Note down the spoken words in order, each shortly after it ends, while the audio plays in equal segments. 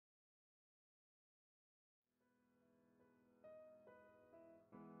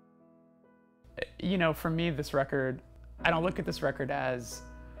You know, for me, this record, I don't look at this record as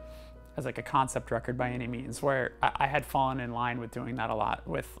like a concept record by any means, where I had fallen in line with doing that a lot,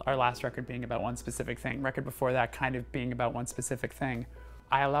 with our last record being about one specific thing, record before that kind of being about one specific thing.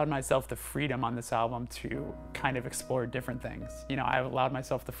 I allowed myself the freedom on this album to kind of explore different things. You know, I allowed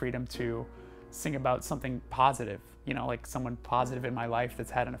myself the freedom to sing about something positive, you know, like someone positive in my life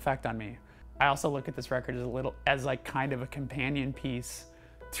that's had an effect on me. I also look at this record as like kind of a companion piece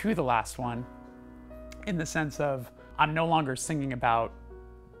to the last one, in the sense of I'm no longer singing about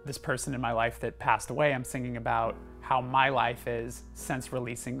this person in my life that passed away. I'm singing about how my life is since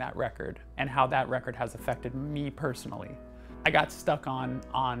releasing that record and how that record has affected me personally. I got stuck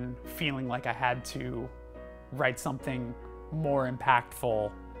on feeling like I had to write something more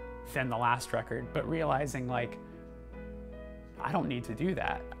impactful than the last record, but realizing like I don't need to do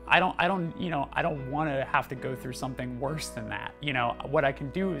that. I don't want to have to go through something worse than that. You know, what I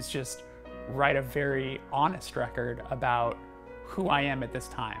can do is just write a very honest record about who I am at this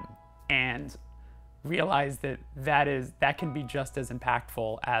time, and realize that that can be just as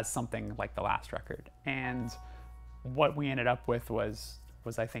impactful as something like the last record. And what we ended up with was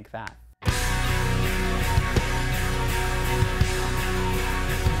I think that.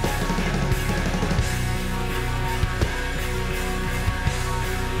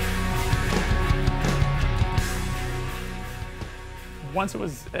 Once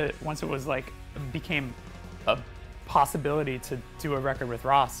it was like became a possibility to do a record with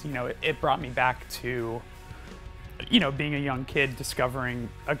Ross, you know, it brought me back to, you know, being a young kid discovering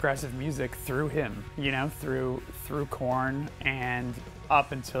aggressive music through him, you know, through Korn and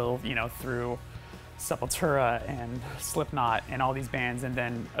up until, you know, through Sepultura and Slipknot and all these bands, and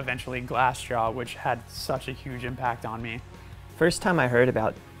then eventually Glassjaw, which had such a huge impact on me. First time I heard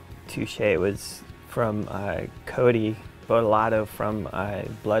about Touché was from Cody Bottolato from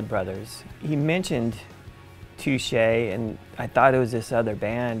Blood Brothers. He mentioned Touché, and I thought it was this other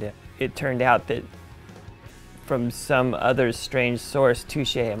band. It turned out that from some other strange source,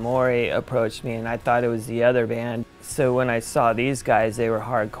 Touché Amoré approached me, and I thought it was the other band. So when I saw these guys, they were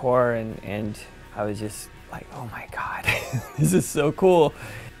hardcore, and I was just like, oh my God, this is so cool.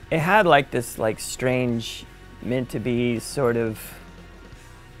 It had like this like strange, meant to be sort of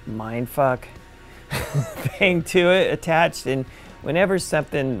mindfuck thing to it attached, and whenever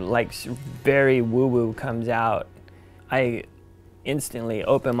something like very woo-woo comes out, I instantly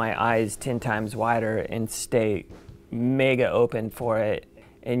open my eyes 10 times wider and stay mega open for it.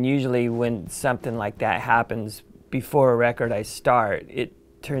 And usually when something like that happens before a record I start, it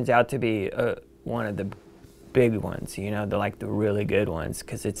turns out to be one of the big ones, you know, the really good ones,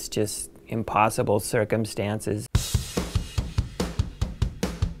 because it's just impossible circumstances.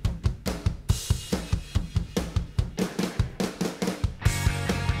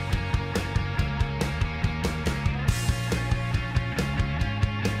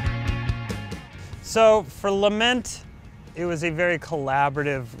 So for Lament, it was a very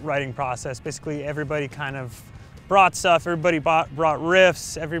collaborative writing process. Basically, everybody kind of brought stuff. Everybody brought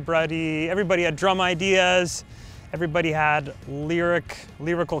riffs. Everybody had drum ideas. Everybody had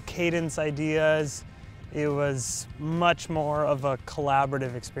lyrical cadence ideas. It was much more of a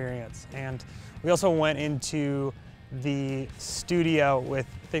collaborative experience. And we also went into the studio with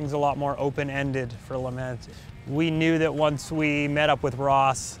things a lot more open-ended for Lament. We knew that once we met up with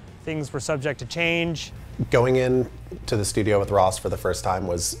Ross, things were subject to change. Going in to the studio with Ross for the first time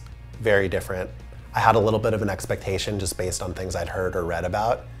was very different. I had a little bit of an expectation just based on things I'd heard or read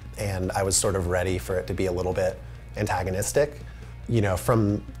about, and I was sort of ready for it to be a little bit antagonistic. You know,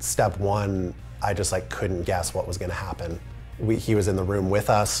 from step one, I just like couldn't guess what was gonna happen. He was in the room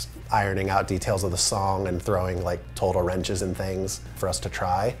with us, ironing out details of the song and throwing like total wrenches and things for us to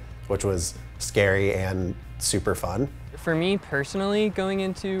try, which was scary and super fun. For me personally, going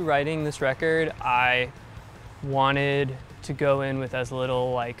into writing this record, I wanted to go in with as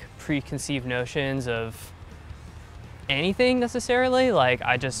little like preconceived notions of anything necessarily. Like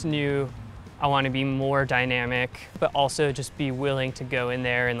I just knew I want to be more dynamic, but also just be willing to go in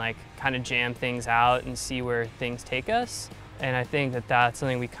there and like kind of jam things out and see where things take us. And I think that that's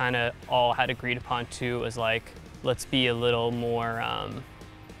something we kind of all had agreed upon too, was like, let's be a little more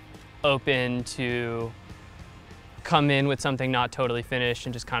open to come in with something not totally finished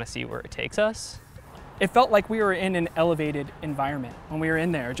and just kind of see where it takes us. It felt like we were in an elevated environment. When we were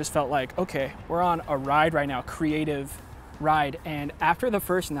in there, it just felt like, okay, we're on a ride right now, creative ride. And after the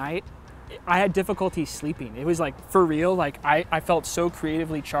first night, I had difficulty sleeping. It was like, for real, like I felt so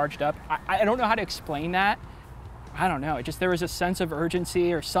creatively charged up. I don't know how to explain that. I don't know, there was a sense of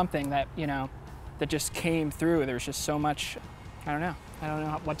urgency or something that, you know, that just came through. There was just so much, I don't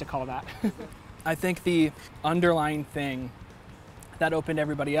know what to call that. I think the underlying thing that opened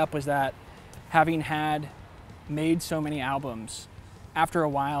everybody up was that having had made so many albums, after a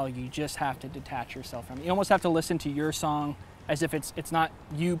while you just have to detach yourself from it. You almost have to listen to your song as if it's not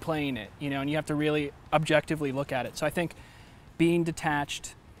you playing it, you know, and you have to really objectively look at it. So I think being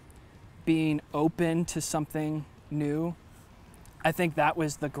detached, being open to something new, I think that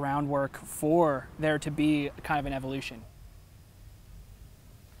was the groundwork for there to be kind of an evolution.